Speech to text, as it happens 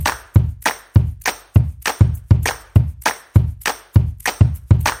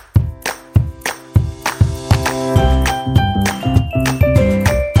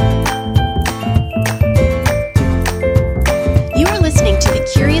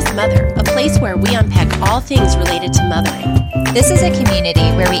Curious Mother, a place where we unpack all things related to mothering. This is a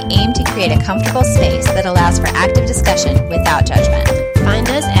community where we aim to create a comfortable space that allows for active discussion without judgment. Find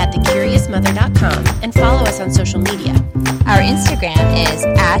us at thecuriousmother.com and follow us on social media. Our Instagram is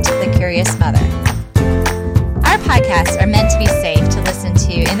 @thecuriousmother. Our podcasts are meant to be safe to listen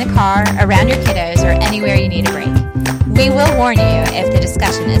to in the car, around your kiddos, or anywhere you need a break. We will warn you if the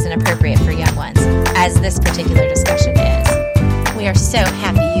discussion isn't appropriate for young ones, as this particular discussion is. We are so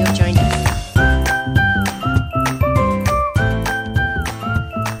happy you have joined us.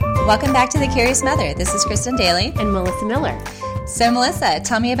 Welcome back to The Curious Mother. This is Kristen Daly. And Melissa Miller. So, Melissa,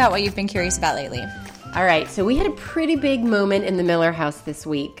 tell me about what you've been curious about lately. All right, so we had a pretty big moment in the Miller house this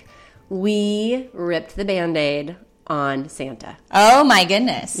week. We ripped the Band-Aid on Santa. Oh my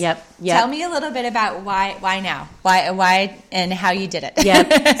goodness. Yep. Tell me a little bit about why now? Why and how you did it.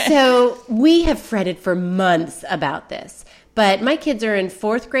 Yep. So we have fretted for months about this. But my kids are in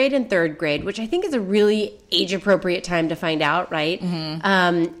 4th grade and 3rd grade, which I think is a really age-appropriate time to find out, right?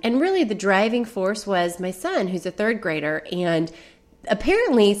 Mm-hmm. And really the driving force was my son, who's a 3rd grader. And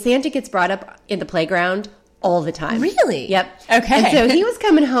apparently Santa gets brought up in the playground all the time. Really? Yep. Okay. And so he was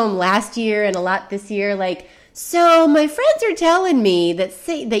coming home last year and a lot this year, like, so my friends are telling me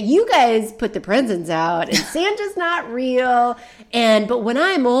that you guys put the presents out and Santa's not real. But when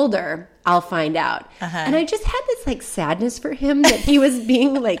I'm older, I'll find out. Uh-huh. And I just had this like sadness for him that he was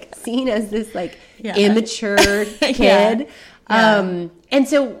being like seen as this like immature kid. Yeah. And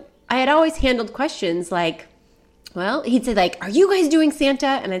so I had always handled questions like, well, he'd say like, are you guys doing Santa?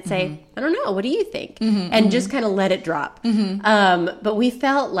 And I'd say, mm-hmm. I don't know. What do you think? Mm-hmm, and just kind of let it drop. Mm-hmm. But we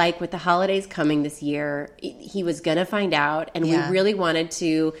felt like with the holidays coming this year, he was going to find out. And we really wanted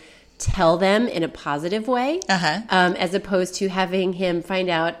to tell them in a positive way, as opposed to having him find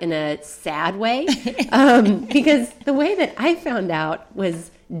out in a sad way. Because the way that I found out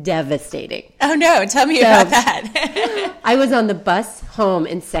was devastating. Oh no, tell me about that. I was on the bus home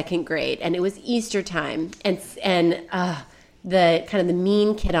in 2nd grade and it was Easter time and the kind of the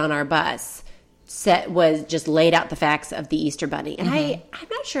mean kid on our bus was just laid out the facts of the Easter Bunny. And I'm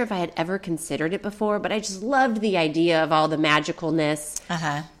not sure if I had ever considered it before, but I just loved the idea of all the magicalness.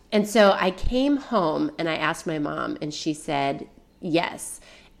 And so I came home and I asked my mom and she said yes.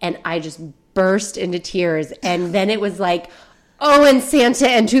 And I just burst into tears. And then it was like, oh, and Santa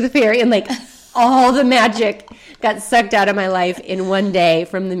and Tooth Fairy, and like all the magic got sucked out of my life in one day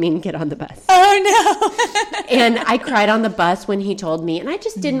from the mean kid on the bus. Oh, no. And I cried on the bus when he told me, and I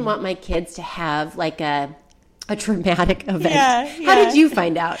just didn't want my kids to have like a traumatic event. How did you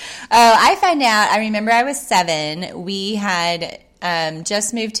find out? Oh, I found out, I remember I was 7. We had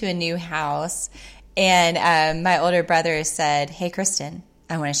just moved to a new house, and my older brother said, hey, Kristen,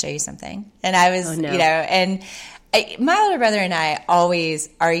 I want to show you something. And I was, my older brother and I always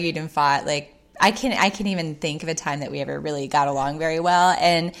argued and fought. Like I can even think of a time that we ever really got along very well.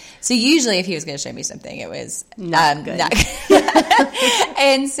 And so usually if he was going to show me something, it was not good.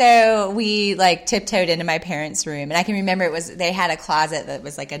 And so we like tiptoed into my parents' room. And I can remember they had a closet that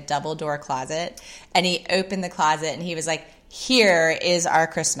was like a double door closet. And he opened the closet and he was like, here is our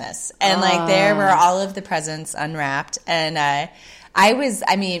Christmas. And like there were all of the presents unwrapped. And I was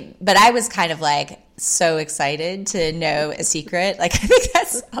kind of like so excited to know a secret. Like I think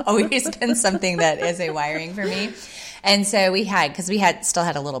that's always been something that is a wiring for me. And so we still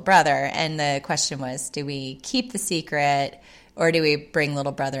had a little brother, and the question was, do we keep the secret or do we bring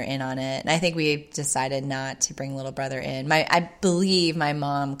little brother in on it? And I think we decided not to bring little brother in. I believe my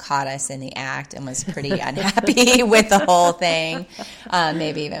mom caught us in the act and was pretty unhappy with the whole thing.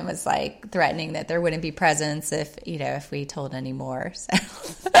 Maybe even was like threatening that there wouldn't be presents if we told any more.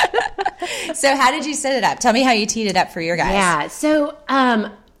 So how did you set it up? Tell me how you teed it up for your guys. Yeah. So,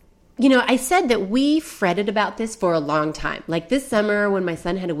 I said that we fretted about this for a long time. Like this summer when my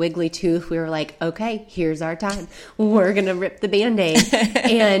son had a wiggly tooth, we were like, okay, here's our time. We're going to rip the Band-Aid.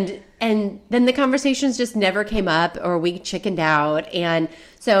 and then the conversations just never came up, or we chickened out. And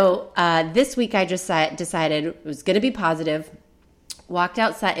so this week I just decided it was going to be positive. Walked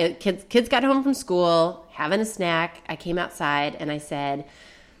outside. Kids got home from school, having a snack. I came outside and I said,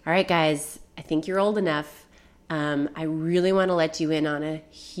 all right, guys, I think you're old enough. I really want to let you in on a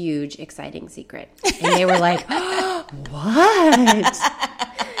huge, exciting secret. And they were like, oh, what?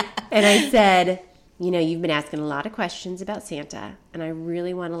 And I said, you've been asking a lot of questions about Santa, and I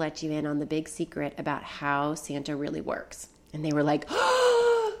really want to let you in on the big secret about how Santa really works. And they were like,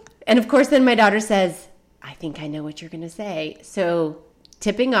 oh. And of course, then my daughter says, I think I know what you're going to say. So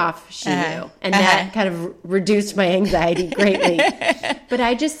tipping off, she knew. And that kind of reduced my anxiety greatly. But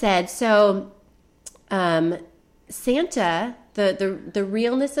I just said, Santa The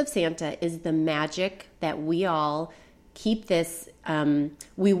realness of Santa is the magic that we all keep this.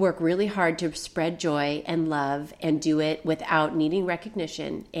 We work really hard to spread joy and love and do it without needing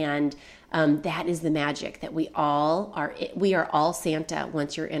recognition. And that is the magic that we all are. We are all Santa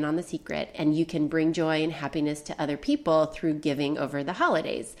once you're in on the secret, and you can bring joy and happiness to other people through giving over the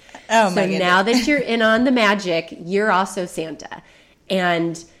holidays. Oh, my so goodness. now that you're in on the magic, you're also Santa.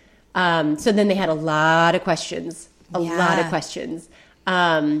 And so then they had a lot of questions. A lot of questions.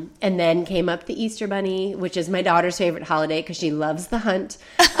 And then came up the Easter Bunny, which is my daughter's favorite holiday because she loves the hunt.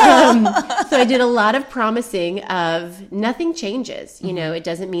 So I did a lot of promising of nothing changes. You know, it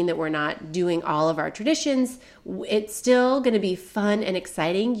doesn't mean that we're not doing all of our traditions. It's still going to be fun and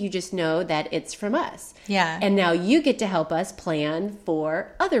exciting. You just know that it's from us. Yeah. And now you get to help us plan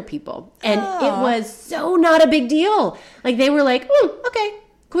for other people. And it was so not a big deal. Like they were like, okay,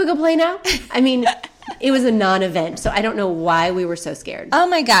 can we go play now? I mean... It was a non-event, so I don't know why we were so scared. Oh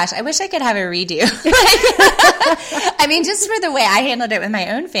my gosh, I wish I could have a redo. I mean, just for the way I handled it with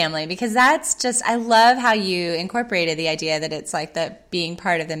my own family, because that's just, I love how you incorporated the idea that it's like the being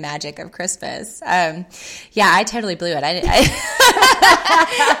part of the magic of Christmas. Yeah, I totally blew it. I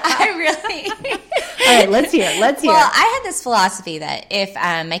really... All right, let's hear. Well, I had this philosophy that if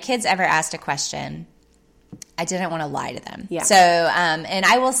my kids ever asked a question, I didn't want to lie to them. Yeah. So, and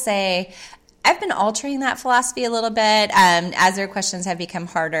I will say... I've been altering that philosophy a little bit as their questions have become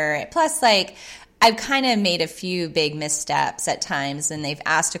harder. Plus, like, I've kind of made a few big missteps at times, and they've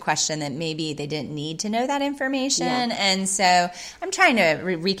asked a question that maybe they didn't need to know that information. Yeah. And so I'm trying to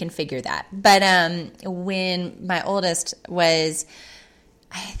reconfigure that. But when my oldest was,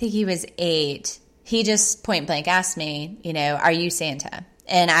 I think he was 8, he just point blank asked me, you know, are you Santa?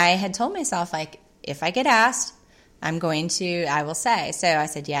 And I had told myself, like, if I get asked, I will say. So I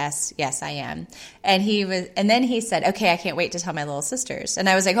said, yes, I am. And then he said, okay, I can't wait to tell my little sisters. And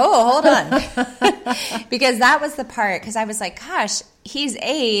I was like, oh, hold on. Because that was the part, because I was like, gosh, he's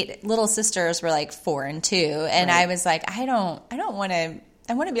 8, little sisters were like 4 and 2. And right. I was like, I want to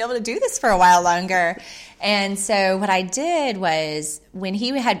be able to do this for a while longer. And so what I did was when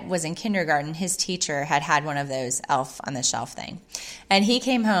he was in kindergarten, his teacher had one of those elf on the shelf thing. And he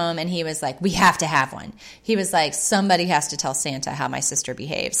came home and he was like, we have to have one. He was like, somebody has to tell Santa how my sister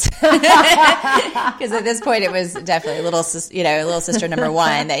behaves. Because at this point it was definitely little sister number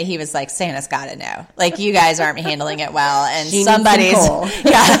 1 that he was like, Santa's got to know. Like, you guys aren't handling it well. And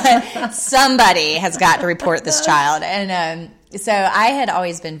somebody has got to report this child. And, so I had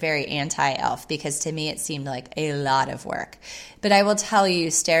always been very anti-elf because to me it seemed like a lot of work. But I will tell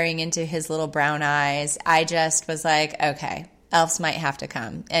you, staring into his little brown eyes, I just was like, okay, elves might have to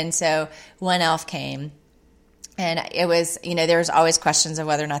come. And so one elf came, and it was, you know, there was always questions of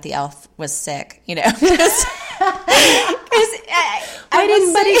whether or not the elf was sick, you know. Why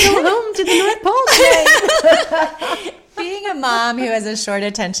didn't Buddy go home to the North Pole today? Being a mom who has a short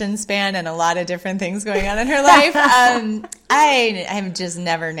attention span and a lot of different things going on in her life, I have just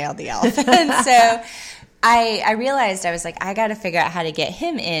never nailed the elf. And so I realized, I was like, I got to figure out how to get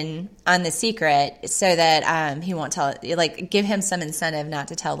him in on the secret so that he won't tell, like, give him some incentive not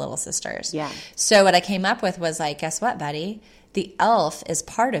to tell little sisters. Yeah. So what I came up with was like, guess what, Buddy? The elf is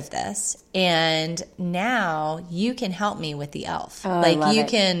part of this, and now you can help me with the elf. Oh, like, you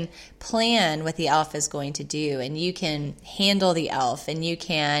can plan what the elf is going to do, and you can handle the elf, and you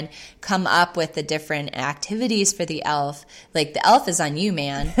can come up with the different activities for the elf. Like, the elf is on you,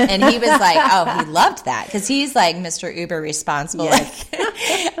 man. And he was like, oh, he loved that, because he's like Mr. Uber responsible. Yes. Like,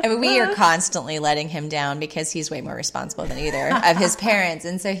 I mean, we are constantly letting him down because he's way more responsible than either of his parents.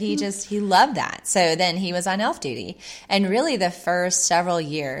 And so he loved that. So then he was on elf duty. And really the first several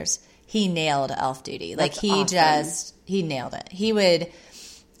years, he nailed elf duty. Like, he nailed it. He would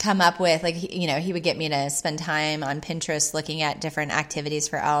come up with, like, you know, he would get me to spend time on Pinterest looking at different activities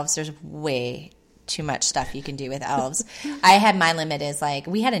for elves. There's way too much stuff you can do with elves. I had, my limit is, like,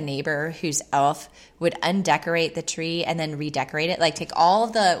 we had a neighbor whose elf would undecorate the tree and then redecorate it, like take all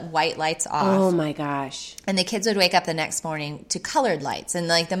of the white lights off. Oh my gosh. And the kids would wake up the next morning to colored lights. And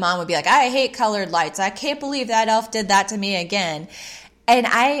like the mom would be like, I hate colored lights. I can't believe that elf did that to me again. And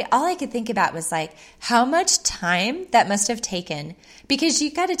all I could think about was like how much time that must have taken, because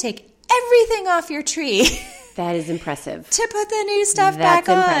you got to take everything off your tree. That is impressive. To put the new stuff back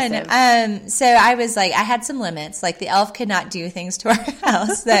on. So I was like, I had some limits. Like, the elf could not do things to our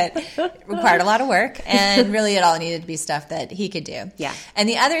house that required a lot of work. And really it all needed to be stuff that he could do. Yeah. And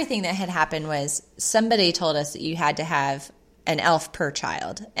the other thing that had happened was somebody told us that you had to have an elf per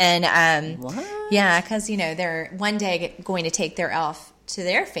child. And what? Yeah, because, you know, they're one day going to take their elf to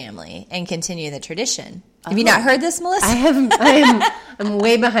their family and continue the tradition. Have you not heard this, Melissa? I'm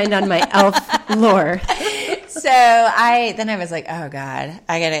way behind on my elf lore. So I was like, oh God,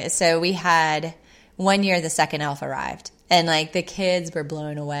 I got it. So we had one year the second elf arrived. And like the kids were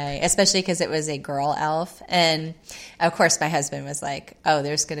blown away, especially because it was a girl elf. And of course, my husband was like, "Oh,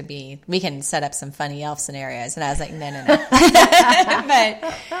 we can set up some funny elf scenarios." And I was like, "No."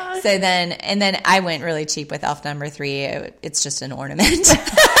 But so then I went really cheap with elf number 3. It's just an ornament.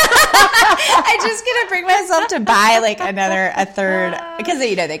 I just gonna bring myself to buy like a third, because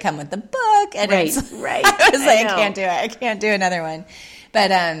they come with the book, and right. I was like, I can't do it. I can't do another one. But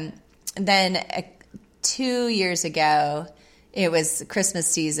then. 2 years ago, it was Christmas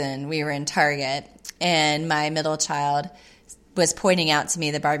season. We were in Target, and my middle child was pointing out to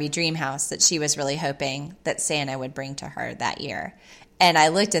me the Barbie dream house that she was really hoping that Santa would bring to her that year. And I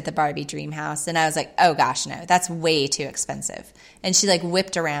looked at the Barbie dream house, and I was like, oh gosh, no, that's way too expensive. And she like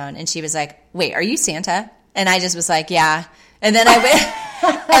whipped around, and she was like, wait, are you Santa? And I just was like, yeah. And then I went,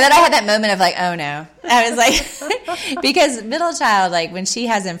 and then I had that moment of like, oh no. I was like, because middle child, like when she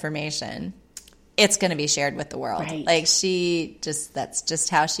has information, it's going to be shared with the world. Right. Like that's just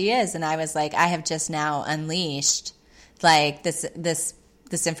how she is. And I was like, I have just now unleashed like this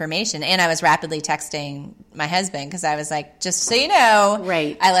information. And I was rapidly texting my husband because I was like, just so you know,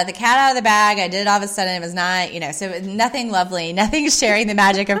 right. I let the cat out of the bag. I did all of a sudden. It was not, so nothing lovely, nothing sharing the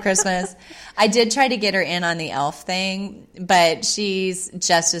magic of Christmas. I did try to get her in on the elf thing, but she's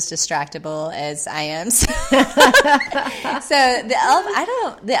just as distractible as I am. So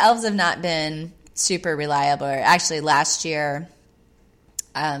the elves have not been super reliable. Actually, last year,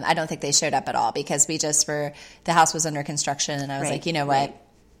 I don't think they showed up at all because the house was under construction, and I was like, you know what?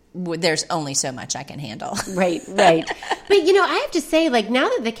 Right. There's only so much I can handle. Right. But, I have to say, like, now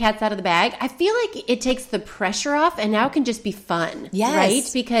that the cat's out of the bag, I feel like it takes the pressure off, and now it can just be fun. Yes. Right?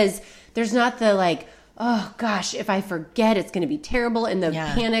 Because there's not the, like, oh, gosh, if I forget, it's going to be terrible, and the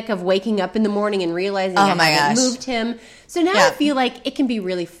panic of waking up in the morning and realizing I haven't moved him. So now I feel like it can be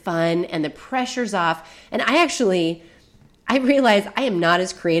really fun, and the pressure's off. And I realize I am not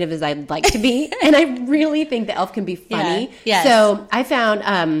as creative as I'd like to be, and I really think the elf can be funny. Yeah. Yes. So I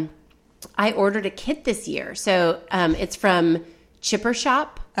found I ordered a kit this year. So it's from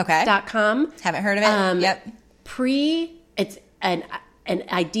chippershop.com. Haven't heard of it. Yep. It's an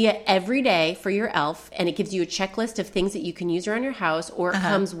idea every day for your elf, and it gives you a checklist of things that you can use around your house, or it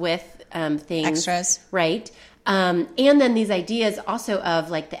comes with things. Extras. Right. And then these ideas also of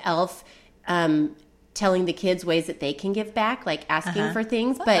like the elf telling the kids ways that they can give back, like asking for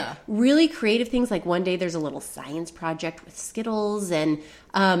things, but really creative things. Like one day there's a little science project with Skittles, and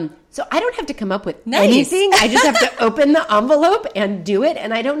so I don't have to come up with anything. I just have to open the envelope and do it,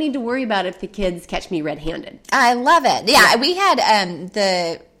 and I don't need to worry about if the kids catch me red-handed. I love it. Yeah. We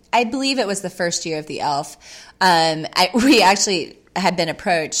had I believe it was the first year of the elf. We actually had been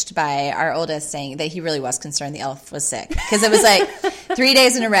approached by our oldest saying that he really was concerned the elf was sick, because it was like 3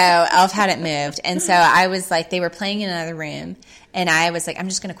 days in a row elf hadn't moved. And so I was like, they were playing in another room, and I was like, I'm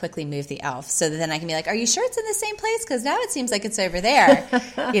just going to quickly move the elf so that then I can be like, are you sure it's in the same place? Because now it seems like it's over there.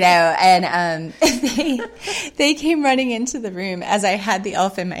 And they came running into the room as I had the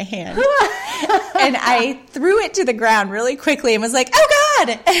elf in my hand, and I threw it to the ground really quickly and was like, oh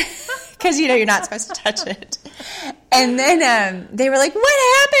God, because you're not supposed to touch it. And then they were like, what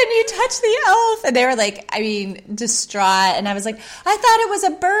happened? You touched the elf. And they were like, distraught. And I was like, I thought it was a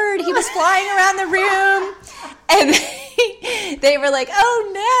bird. He was flying around the room. And they were like,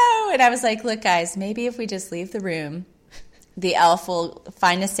 oh no. And I was like, look guys, maybe if we just leave the room, the elf will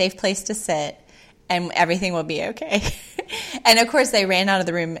find a safe place to sit, and everything will be okay. And of course they ran out of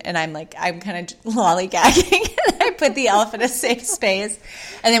the room, and I'm kind of lollygagging. I put the elf in a safe space,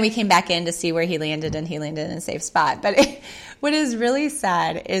 and then we came back in to see where he landed, and he landed in a safe spot. But what is really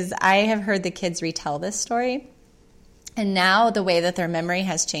sad is I have heard the kids retell this story, and now the way that their memory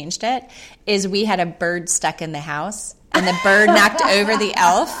has changed it is we had a bird stuck in the house, and the bird knocked over the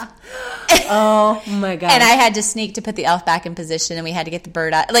elf. Oh my God. And I had to sneak to put the elf back in position, and we had to get the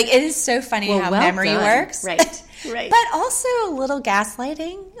bird out. Like, it is so funny how memory works. Right. But also a little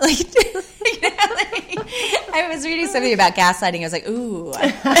gaslighting. I was reading something about gaslighting. I was like, ooh,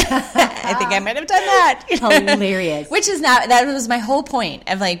 I think I might have done that. Hilarious. That was my whole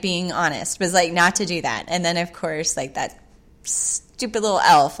point of being honest, was not to do that. And then of course that stupid little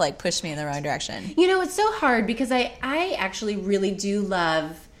elf pushed me in the wrong direction. It's so hard because I actually really do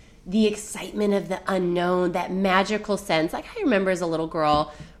love the excitement of the unknown, that magical sense. Like I remember as a little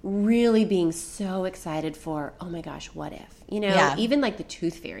girl really being so excited for, oh my gosh, what if? You know, even like the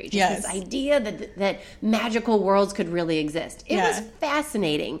Tooth Fairy, just this idea that magical worlds could really exist. It was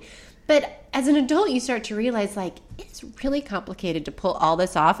fascinating. But as an adult, you start to realize, like, it's really complicated to pull all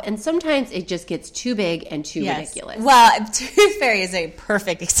this off. And sometimes it just gets too big and too ridiculous. Well, Tooth Fairy is a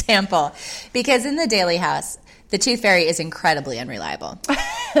perfect example. Because in the Daly House, the Tooth Fairy is incredibly unreliable.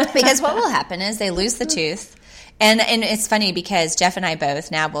 Because what will happen is they lose the tooth. And it's funny because Jeff and I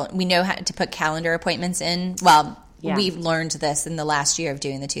both now, we know how to put calendar appointments in. Well, we've learned this in the last year of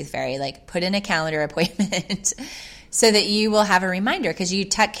doing the Tooth Fairy. Like, put in a calendar appointment so that you will have a reminder. Because you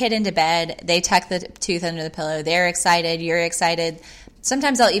tuck kid into bed, they tuck the tooth under the pillow, they're excited, you're excited.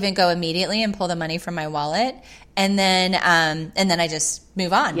 Sometimes I'll even go immediately and pull the money from my wallet. And then I just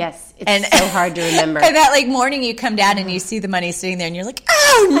move on. Yes, it's so hard to remember. And that like morning you come down and you see the money sitting there and you're like,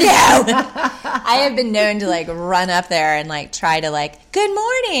 oh no! I have been known to like run up there and like try to like, good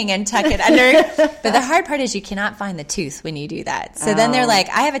morning, and tuck it under. But the hard part is you cannot find the tooth when you do that. So then they're like,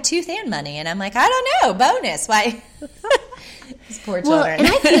 I have a tooth and money. And I'm like, I don't know, bonus. Why? These poor children. Well, and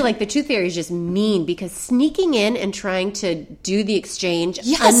I feel like the Tooth Fairy is just mean because sneaking in and trying to do the exchange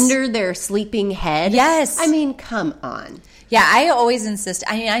under their sleeping head. Yes. I mean, come on. Yeah, I always insist.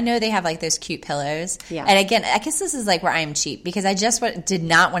 I mean, I know they have like those cute pillows. Yeah. And again, I guess this is like where I am cheap because I just did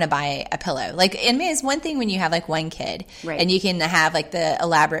not want to buy a pillow. Like, I mean, it's one thing when you have like one kid and you can have like the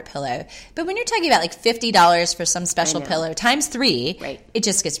elaborate pillow. But when you're talking about like $50 for some special pillow times 3, it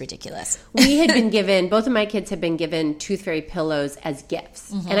just gets ridiculous. We had been given, both of my kids have been given Tooth Fairy pillows as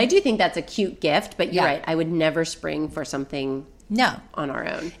gifts. Mm-hmm. And I do think that's a cute gift, but you're right. I would never spring for something on our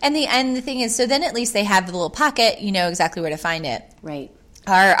own. And the thing is, so then at least they have the little pocket, you know exactly where to find it. Right.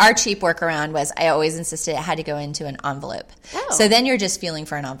 Our cheap workaround was I always insisted it had to go into an envelope. Oh. So then you're just feeling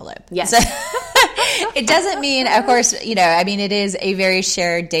for an envelope. Yes. So it doesn't mean, of course, you know, I mean, it is a very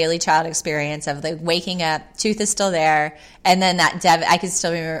shared daily child experience of like waking up, tooth is still there, and then I can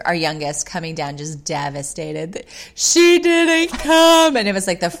still remember our youngest coming down just devastated that she didn't come. And it was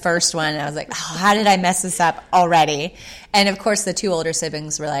like the first one. And I was like, oh, how did I mess this up already? And of course, the 2 older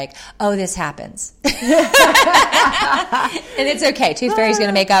siblings were like, oh, this happens. And it's okay. Tooth Fairy's going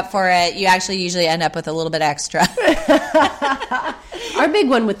to make up for it. You actually usually end up with a little bit extra. Our big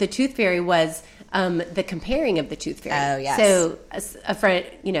one with the Tooth Fairy was the comparing of the Tooth Fairy. Oh, yes. So a friend,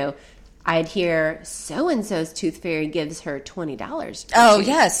 you know, I'd hear so-and-so's Tooth Fairy gives her $20. Oh,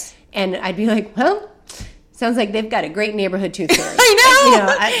 yes. And I'd be like, well, sounds like they've got a great neighborhood Tooth Fairy. I know. You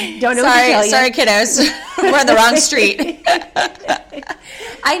know, I don't know what to tell you. Sorry, kiddos. We're on the wrong street.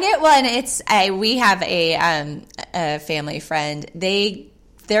 I know. Well, and we have a family friend.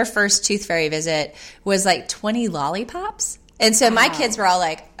 Their first Tooth Fairy visit was like 20 lollipops. And so my kids were all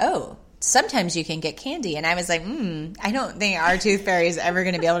like, oh, sometimes you can get candy. And I was like, I don't think our Tooth Fairy is ever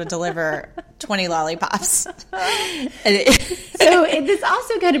going to be able to deliver 20 lollipops. So this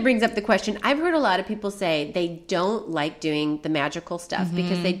also kind of brings up the question. I've heard a lot of people say they don't like doing the magical stuff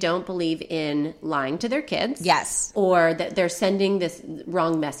because they don't believe in lying to their kids. Yes. Or that they're sending this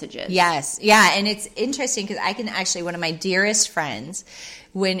wrong messages. Yes. Yeah. And it's interesting because I can actually, one of my dearest friends,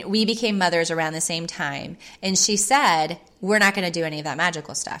 when we became mothers around the same time, and she said, we're not going to do any of that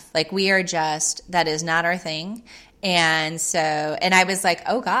magical stuff. Like, we are just, that is not our thing. And so, and I was like,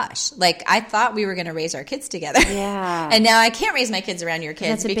 oh gosh, like I thought we were going to raise our kids together. Yeah. And now I can't raise my kids around your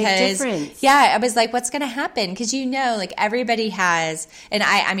kids That's a because, big difference. yeah, I was like, what's going to happen? Because you know, like everybody has, and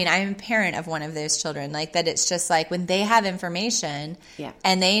I mean, I'm a parent of one of those children, like that it's just like when they have information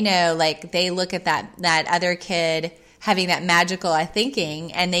and they know, like they look at that other kid having that magical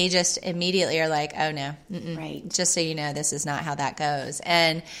thinking, and they just immediately are like, oh no, right. Just so you know, this is not how that goes.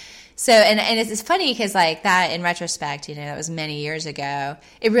 And so, and it's funny because like that in retrospect, you know, that was many years ago,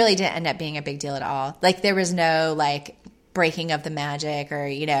 it really didn't end up being a big deal at all. Like there was no like breaking of the magic or,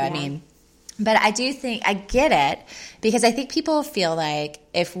 you know, I mean, but I do think I get it because I think people feel like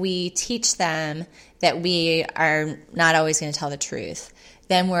if we teach them that we are not always going to tell the truth,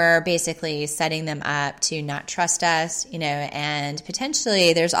 then we're basically setting them up to not trust us, you know, and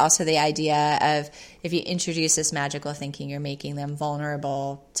potentially there's also the idea of if you introduce this magical thinking, you're making them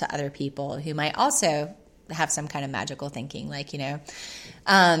vulnerable to other people who might also have some kind of magical thinking, like, you know.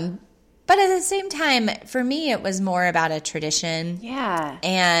 But at the same time, for me, it was more about a tradition. Yeah.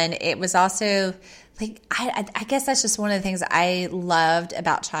 And it was also like, I guess that's just one of the things I loved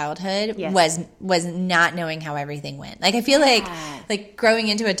about childhood was not knowing how everything went. Like, I feel like growing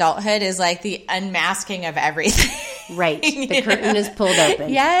into adulthood is like the unmasking of everything. Right. The curtain is pulled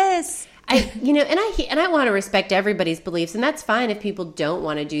open. Yes. And I want to respect everybody's beliefs, and that's fine if people don't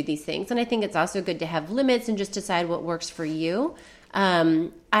want to do these things. And I think it's also good to have limits and just decide what works for you. I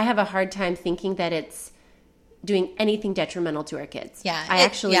have a hard time thinking that it's doing anything detrimental to our kids. Yeah, I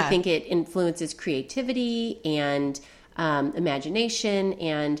actually think it influences creativity and imagination,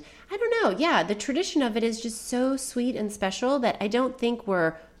 and I don't know. Yeah, the tradition of it is just so sweet and special that I don't think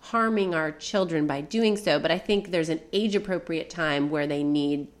we're harming our children by doing so, but I think there's an age-appropriate time where they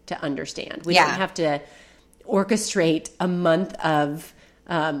need to understand. We don't have to orchestrate a month of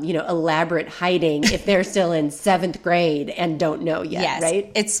elaborate hiding if they're still in 7th grade and don't know yet,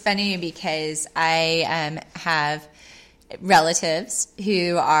 right? It's funny because I have relatives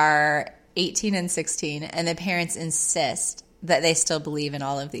who are 18 and 16, and the parents insist that they still believe in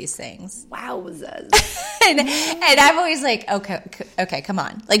all of these things. Wowzers. and I'm always like, okay, come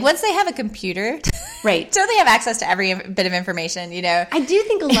on. Like, once they have a computer, right? Don't they have access to every bit of information, I do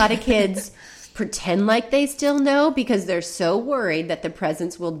think a lot of kids pretend like they still know because they're so worried that the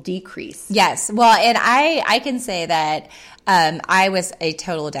presence will decrease. Yes. Well, and I can say that I was a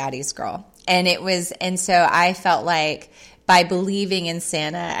total daddy's girl. And so I felt like by believing in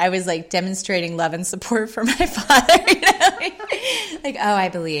Santa, I was like demonstrating love and support for my father. Like, oh, I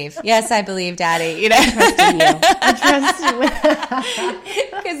believe. Yes, I believe, Daddy. I trust in you. I trust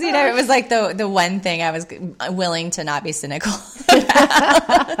you. Because it was like the one thing I was willing to not be cynical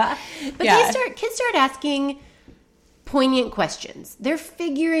about. But kids start asking poignant questions. They're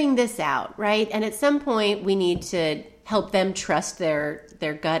figuring this out, right? And at some point, we need to help them trust their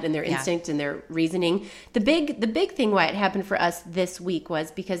gut and their instinct and their reasoning. The big thing why it happened for us this week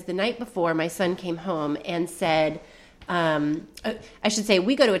was because the night before, my son came home and said, I should say,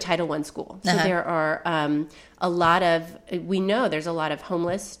 we go to a Title I school. So there are we know there's a lot of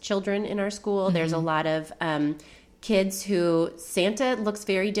homeless children in our school. Mm-hmm. There's a lot of kids who Santa looks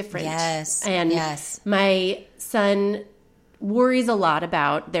very different. Yes. And my son worries a lot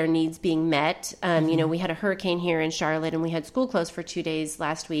about their needs being met. We had a hurricane here in Charlotte, and we had school closed for 2 days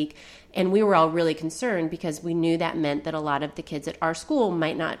last week. And we were all really concerned because we knew that meant that a lot of the kids at our school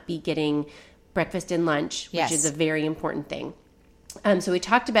might not be getting breakfast and lunch, which is a very important thing. So we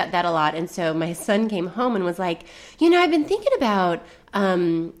talked about that a lot. And so my son came home and was like, I've been thinking about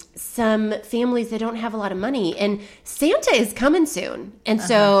some families that don't have a lot of money, and Santa is coming soon. And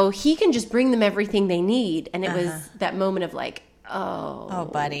so he can just bring them everything they need. And it was that moment of like, oh,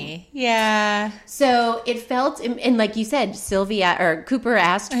 buddy. Yeah. So it felt, and like you said, Cooper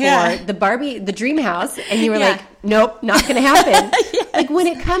asked for the dream house, and you were like, nope, not going to happen. Like, when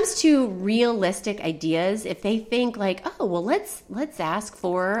it comes to realistic ideas, if they think like, oh, well, let's ask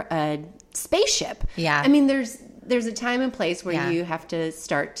for a spaceship. Yeah. I mean, there's a time and place where you have to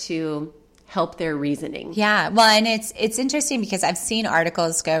start to help their reasoning. Yeah. Well, and it's interesting because I've seen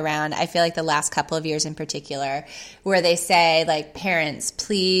articles go around, I feel like the last couple of years in particular, where they say, like, parents,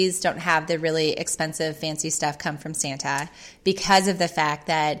 please don't have the really expensive, fancy stuff come from Santa, because of the fact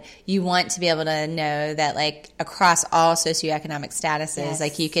that you want to be able to know that, like, across all socioeconomic statuses,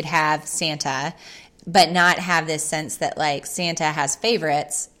 like, you could have Santa, but not have this sense that, like, Santa has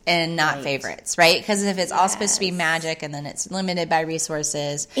favorites and not favorites, right? Because if it's all supposed to be magic and then it's limited by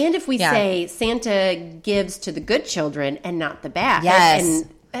resources. And if we say Santa gives to the good children and not the bad. Yes.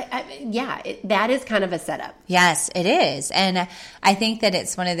 And that is kind of a setup. Yes, it is. And I think that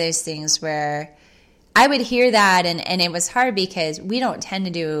it's one of those things where I would hear that, and it was hard because we don't tend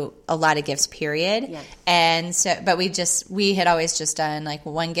to do a lot of gifts, period. Yes. And so, but we had always just done like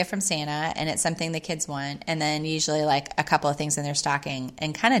one gift from Santa, and it's something the kids want, and then usually like a couple of things in their stocking,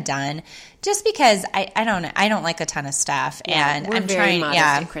 and kind of done. Just because I don't like a ton of stuff, and we're I'm very trying. modest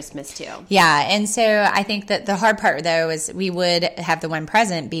at Christmas too. Yeah, and so I think that the hard part though is we would have the one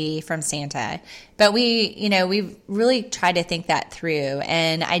present be from Santa, but we really tried to think that through,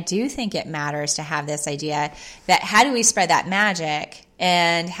 and I do think it matters to have this idea that how do we spread that magic,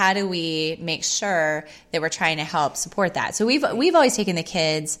 and how do we make sure that we're trying to help support that? So we've always taken the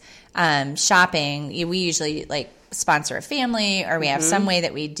kids shopping. We usually like sponsor a family, or we have some way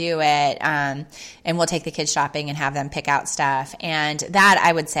that we do it, and we'll take the kids shopping and have them pick out stuff. And that,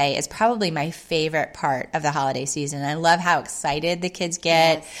 I would say, is probably my favorite part of the holiday season. I love how excited the kids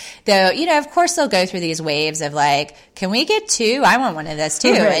get. Though, of course they'll go through these waves of like, can we get 2? I want one of those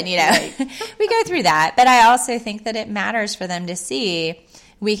too. Right, and, we go through that. But I also think that it matters for them to see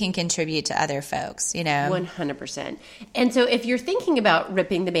we can contribute to other folks, 100%. And so if you're thinking about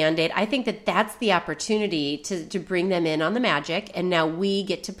ripping the Band-Aid, I think that that's the opportunity to bring them in on the magic. And now we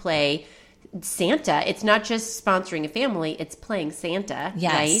get to play Santa. It's not just sponsoring a family, it's playing Santa,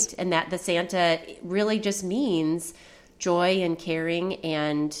 right? And that the Santa really just means joy and caring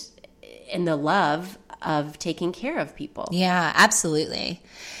and the love of taking care of people. Yeah, absolutely.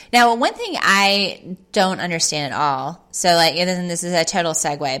 Now, one thing I don't understand at all, so like, and this is a total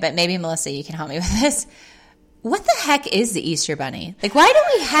segue, but maybe Melissa, you can help me with this. What the heck is the Easter Bunny? Like, why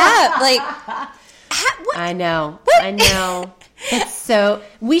do we have, like... I know. It's so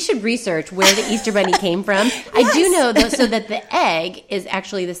we should research where the Easter Bunny came from. Yes. I do know though, so that the egg is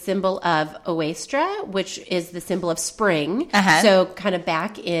actually the symbol of Oestra, which is the symbol of spring. So kind of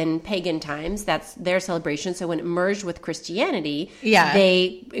back in pagan times, that's their celebration. So when it merged with Christianity,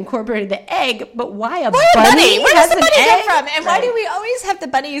 they incorporated the egg. But why a bunny? Where does the bunny come from? And why do we always have the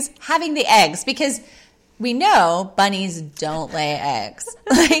bunnies having the eggs? Because we know bunnies don't lay eggs.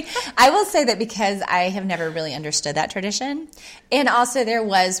 Like, I will say that because I have never really understood that tradition. And also there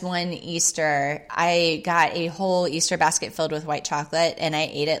was one Easter, I got a whole Easter basket filled with white chocolate and I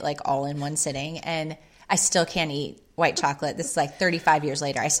ate it like all in one sitting. And I still can't eat white chocolate. This is like 35 years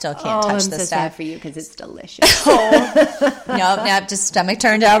later. I still can't touch this stuff. Sad for you because it's delicious. Nope, just stomach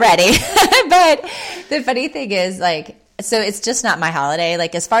turned already. But the funny thing is, like, so it's just not my holiday.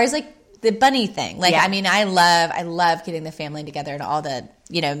 Like, as far as like, the bunny thing. Like, I mean, I love getting the family together and all the,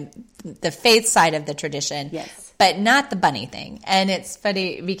 the faith side of the tradition. Yes. But not the bunny thing. And it's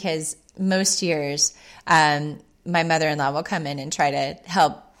funny because most years, my mother-in-law will come in and try to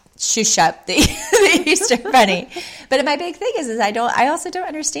help shush up the Easter bunny. But my big thing is I also don't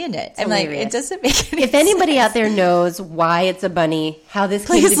understand it. I'm like, it doesn't make any sense. If anybody out there knows why it's a bunny, how this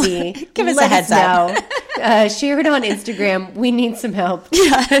came to be, give us a heads up. Share it on Instagram. We need some help.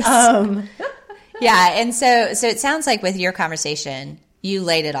 Yes. Yeah, and so it sounds like with your conversation, you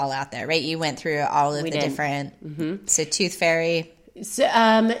laid it all out there, right? You went through all of the different. So Tooth Fairy. So,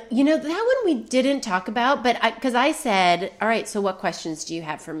 that one we didn't talk about, but because I said, all right, so what questions do you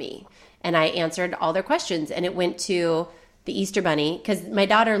have for me? And I answered all their questions, and it went to the Easter Bunny, because my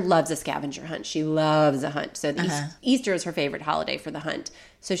daughter loves a scavenger hunt. She loves a hunt. So Easter is her favorite holiday for the hunt.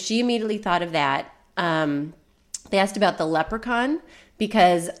 So she immediately thought of that. They asked about the leprechaun,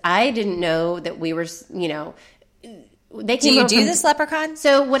 because I didn't know that we were, they came. Do you do this leprechaun?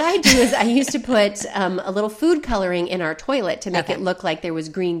 So what I do is I used to put a little food coloring in our toilet to make it look like there was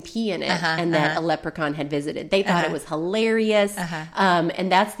green pea in it, and that a leprechaun had visited. They thought it was hilarious,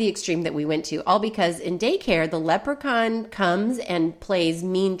 and that's the extreme that we went to. All because in daycare, the leprechaun comes and plays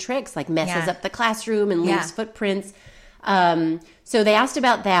mean tricks, like messes up the classroom and leaves footprints. So they asked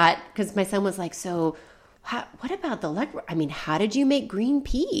about that because my son was like, so. What about the leprechaun? I mean, how did you make green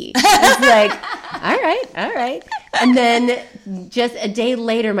pea? I was like, all right. And then just a day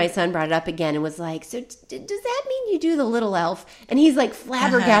later, my son brought it up again and was like, so does that mean you do the little elf? And he's like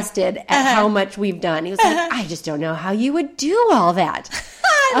flabbergasted at how much we've done. He was like, I just don't know how you would do all that.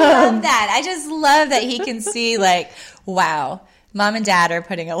 I love that. I just love that he can see like, wow, mom and dad are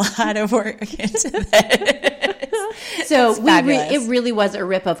putting a lot of work into this. So it really was a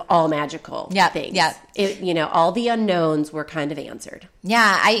rip of all magical things. Yeah. All the unknowns were kind of answered.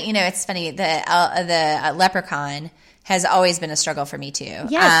 Yeah, it's funny. The leprechaun has always been a struggle for me too.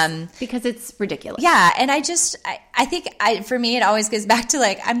 Yes, because it's ridiculous. Yeah, and I think for me it always goes back to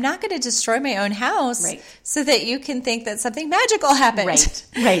like, I'm not going to destroy my own house so that you can think that something magical happened. Right.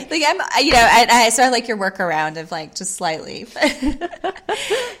 Like so I like your workaround of like just slightly.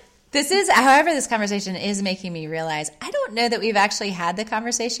 However, this conversation is making me realize I don't know that we've actually had the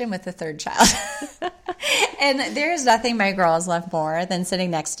conversation with the third child. And there's nothing my girls love more than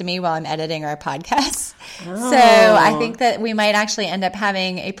sitting next to me while I'm editing our podcasts. Oh. So I think that we might actually end up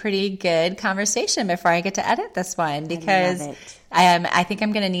having a pretty good conversation before I get to edit this one, because I think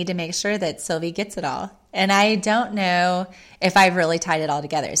I'm going to need to make sure that Sylvie gets it all. And I don't know if I've really tied it all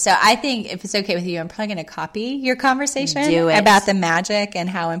together. So I think if it's okay with you, I'm probably going to copy your conversation about the magic and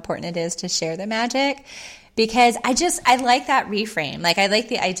how important it is to share the magic. Because I like that reframe. Like, I like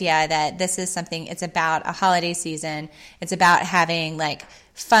the idea that this is something, it's about a holiday season. It's about having like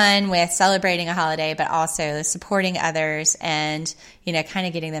fun with celebrating a holiday, but also supporting others and, kind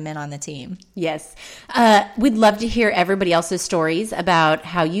of getting them in on the team. Yes. We'd love to hear everybody else's stories about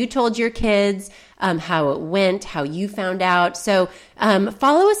how you told your kids, how it went, how you found out. So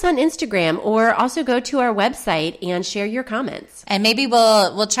follow us on Instagram, or also go to our website and share your comments. And maybe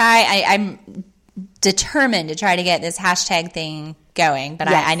we'll try. I'm determined to try to get this hashtag thing going, but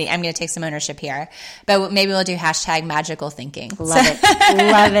I'm going to take some ownership here. But maybe we'll do hashtag magical thinking. Love it.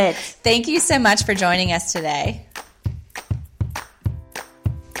 Love it. Thank you so much for joining us today.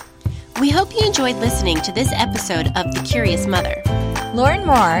 We hope you enjoyed listening to this episode of The Curious Mother. Learn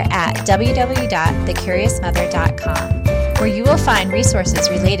more at www.thecuriousmother.com, where you will find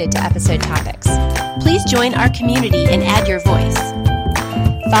resources related to episode topics. Please join our community and add your voice.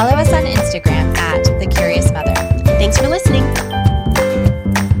 Follow us on Instagram at The Curious Mother. Thanks for listening.